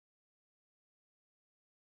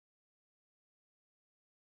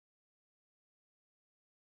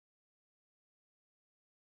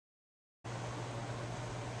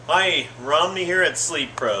Hi, Romney here at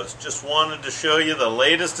Sleep Pros. Just wanted to show you the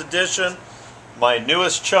latest addition. My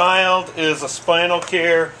newest child is a spinal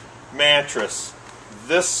care mattress.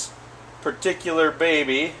 This particular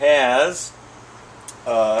baby has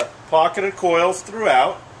pocketed coils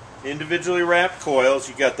throughout, individually wrapped coils.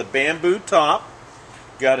 You got the bamboo top,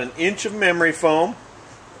 got an inch of memory foam,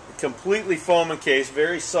 completely foam encased,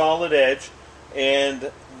 very solid edge,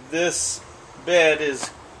 and this bed is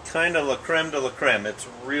kind of la creme de la creme. It's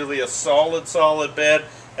really a solid bed.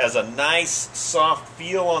 Has a nice soft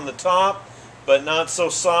feel on the top, but not so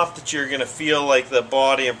soft that you're going to feel like the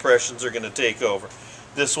body impressions are going to take over.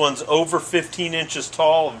 This one's over 15 inches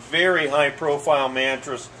tall, very high profile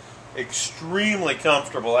mattress, extremely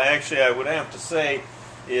comfortable. Actually, I would have to say,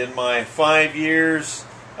 in my 5 years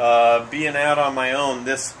being out on my own,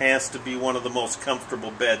 this has to be one of the most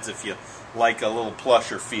comfortable beds if you like a little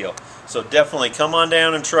plusher feel. So definitely come on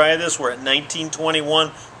down and try this. We're at 1921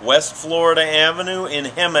 West Florida Avenue in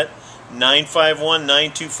Hemet,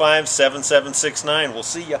 951-925-7769. We'll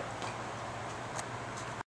see ya.